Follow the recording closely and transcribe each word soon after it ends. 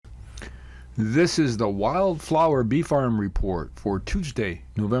This is the Wildflower Bee Farm Report for Tuesday,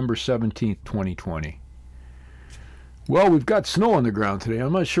 November 17th, 2020. Well, we've got snow on the ground today.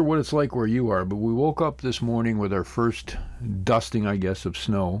 I'm not sure what it's like where you are, but we woke up this morning with our first dusting, I guess, of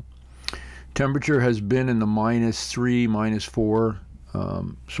snow. Temperature has been in the -3, -4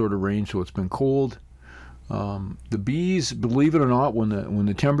 sort of range, so it's been cold. The bees, believe it or not, when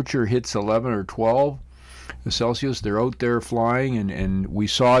the temperature hits 11 or 12 Celsius, they're out there flying, and we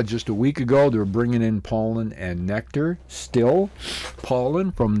saw just a week ago they're bringing in pollen and nectar, still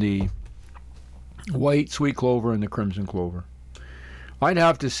pollen from the white sweet clover and the crimson clover. I'd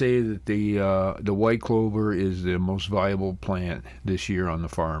have to say that the white clover is the most valuable plant this year on the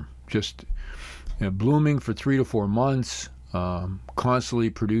farm. Just blooming for 3 to 4 months, constantly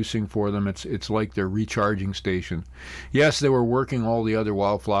producing for them. It's like their recharging station. Yes, they were working all the other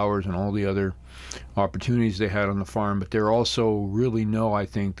wildflowers and all the other opportunities they had on the farm, but they're also really I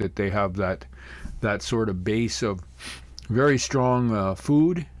think that they have that sort of base of very strong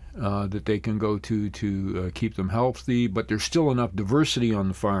food that they can go to keep them healthy, but there's still enough diversity on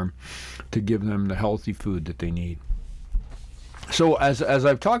the farm to give them the healthy food that they need. So as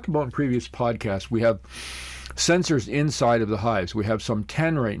I've talked about in previous podcasts, we have sensors inside of the hives. We have some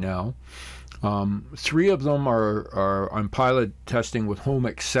 10 right now. 3 of them are I'm pilot testing with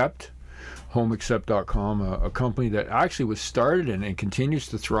HomeAccept.com, a company that actually was started and continues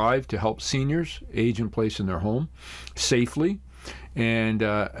to thrive to help seniors age in place in their home safely. And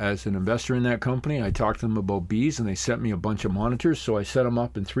as an investor in that company, I talked to them about bees, and they sent me a bunch of monitors. So I set them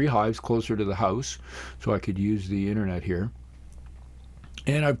up in 3 hives closer to the house so I could use the internet here.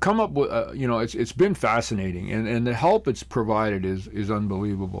 And I've come up with, it's been fascinating, and the help it's provided is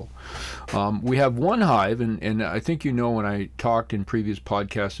unbelievable. We have one hive, and I think when I talked in previous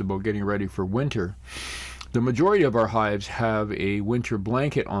podcasts about getting ready for winter, the majority of our hives have a winter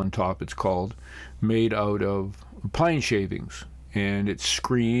blanket on top, it's called, made out of pine shavings. And it's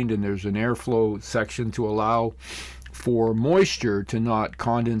screened, and there's an airflow section to allow for moisture to not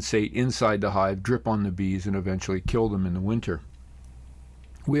condensate inside the hive, drip on the bees, and eventually kill them in the winter.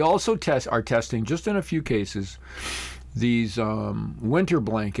 We also are testing, just in a few cases, these winter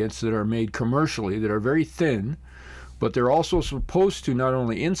blankets that are made commercially that are very thin, but they're also supposed to not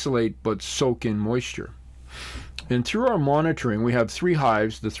only insulate but soak in moisture. And through our monitoring, we have 3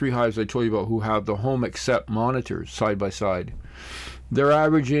 hives, the 3 hives I told you about, who have the HomeAccept monitors side by side. They're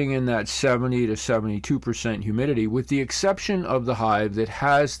averaging in that 70 to 72% humidity, with the exception of the hive that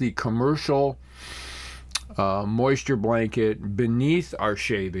has the commercial moisture blanket beneath our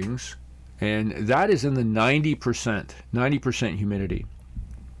shavings, and that is in the 90% humidity.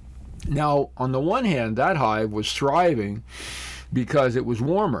 Now, on the one hand, that hive was thriving because it was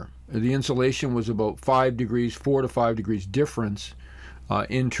warmer. The insulation was about 4 to 5 degrees difference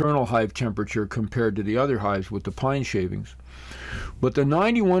internal hive temperature compared to the other hives with the pine shavings. But the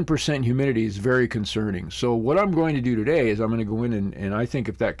 91% humidity is very concerning. So what I'm going to do today is I'm going to go in, and I think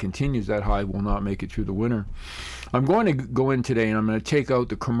if that continues, that hive will not make it through the winter. I'm going to go in today, and I'm going to take out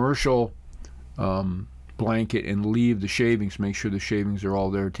the commercial blanket and leave the shavings, make sure the shavings are all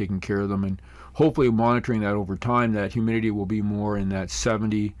there, taking care of them, and hopefully monitoring that over time, that humidity will be more in that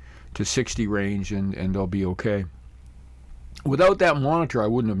 70 to 60 range, and they'll be okay. Without that monitor, I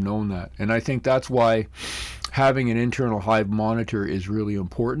wouldn't have known that. And I think that's why having an internal hive monitor is really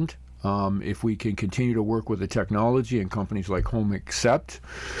important. If we can continue to work with the technology and companies like HomeAccept.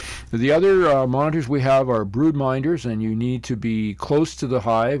 The other monitors we have are brood minders, and you need to be close to the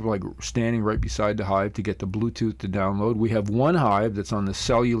hive, like standing right beside the hive to get the Bluetooth to download. We have one hive that's on the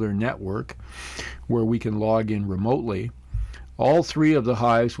cellular network where we can log in remotely. All 3 of the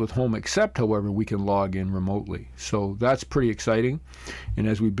hives with HomeAccept, however, we can log in remotely. So that's pretty exciting. And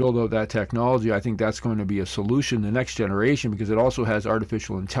as we build out that technology, I think that's going to be a solution, the next generation, because it also has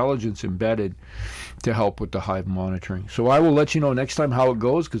artificial intelligence embedded to help with the hive monitoring. So I will let you know next time how it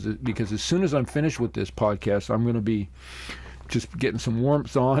goes, because as soon as I'm finished with this podcast, I'm going to be just getting some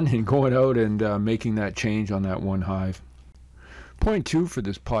warmth on and going out and making that change on that one hive. Point 2 for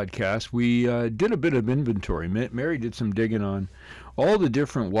this podcast, we did a bit of inventory. Mary did some digging on all the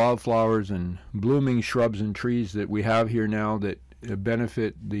different wildflowers and blooming shrubs and trees that we have here now that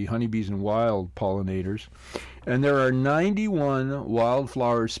benefit the honeybees and wild pollinators. And there are 91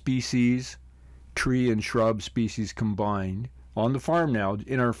 wildflower species, tree and shrub species combined on the farm now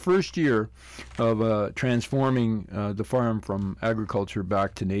in our first year of transforming the farm from agriculture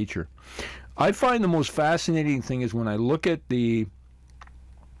back to nature. I find the most fascinating thing is when I look at the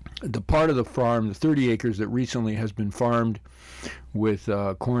part of the farm, the 30 acres that recently has been farmed with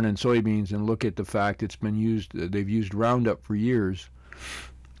corn and soybeans, and look at the fact it's been used, they've used Roundup for years.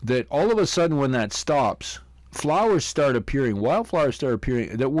 that all of a sudden when that stops, flowers start appearing, wildflowers start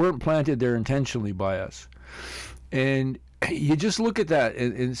appearing that weren't planted there intentionally by us. And you just look at that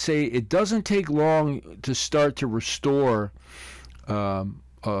and say it doesn't take long to start to restore a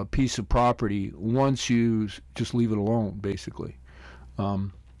piece of property once you just leave it alone, basically.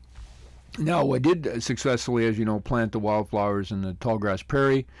 Now, I did successfully, as you know, plant the wildflowers in the tallgrass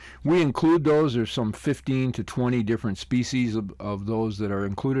prairie. We include those. There's some 15 to 20 different species of those that are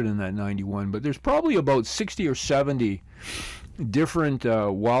included in that 91, but there's probably about 60 or 70 different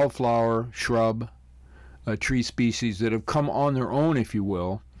wildflower, shrub, tree species that have come on their own, if you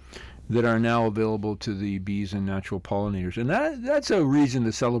will, that are now available to the bees and natural pollinators. And that's a reason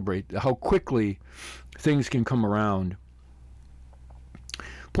to celebrate how quickly things can come around.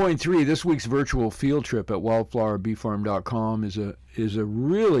 Point 3, this week's virtual field trip at wildflowerbeefarm.com is a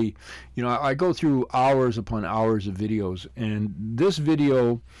really, I go through hours upon hours of videos, and this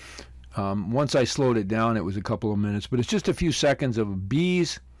video, once I slowed it down, it was a couple of minutes, but it's just a few seconds of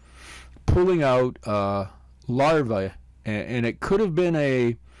bees pulling out larvae, and it could have been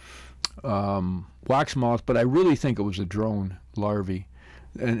a wax moth, but I really think it was a drone larvae,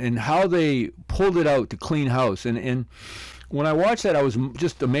 and how they pulled it out to clean house. And when I watched that, I was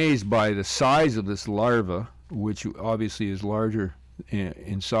just amazed by the size of this larva, which obviously is larger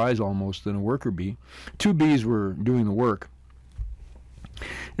in size almost than a worker bee. 2 bees were doing the work.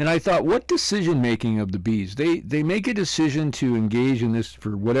 And I thought, what decision making of the bees? They make a decision to engage in this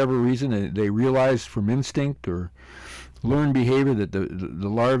for whatever reason. They realize from instinct or learned behavior that the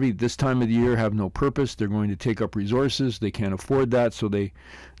larvae this time of the year have no purpose. They're going to take up resources. They can't afford that, so they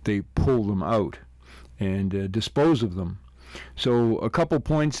pull them out and dispose of them. So a couple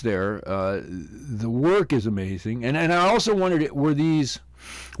points there. The work is amazing. And I also wondered, were these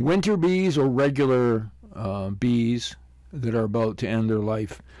winter bees or regular bees that are about to end their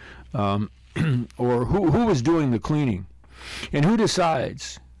life? Or who was doing the cleaning? And who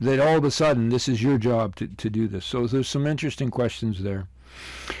decides that all of a sudden this is your job to do this? So there's some interesting questions there.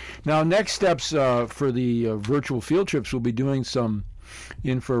 Now, next steps for the virtual field trips, we'll be doing some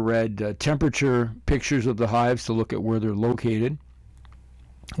infrared temperature pictures of the hives to look at where they're located.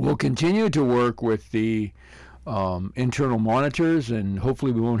 We'll continue to work with the internal monitors, and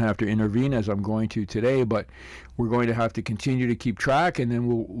hopefully we won't have to intervene as I'm going to today, but we're going to have to continue to keep track, and then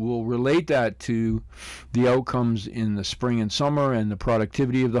we'll relate that to the outcomes in the spring and summer and the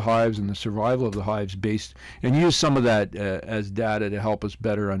productivity of the hives and the survival of the hives and use some of that as data to help us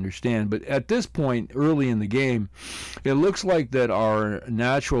better understand. But at this point, early in the game, it looks like that our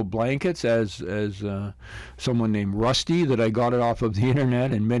natural blankets, as someone named Rusty, that I got it off of the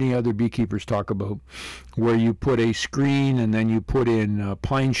internet, and many other beekeepers talk about, where you put a screen and then you put in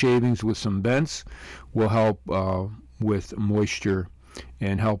pine shavings with some bents, will help with moisture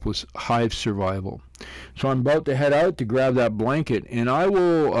and help with hive survival. So I'm about to head out to grab that blanket, and I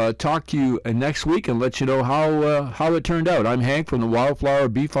will talk to you next week and let you know how it turned out. I'm Hank from the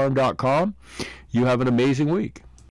wildflowerbeefarm.com. You have an amazing week.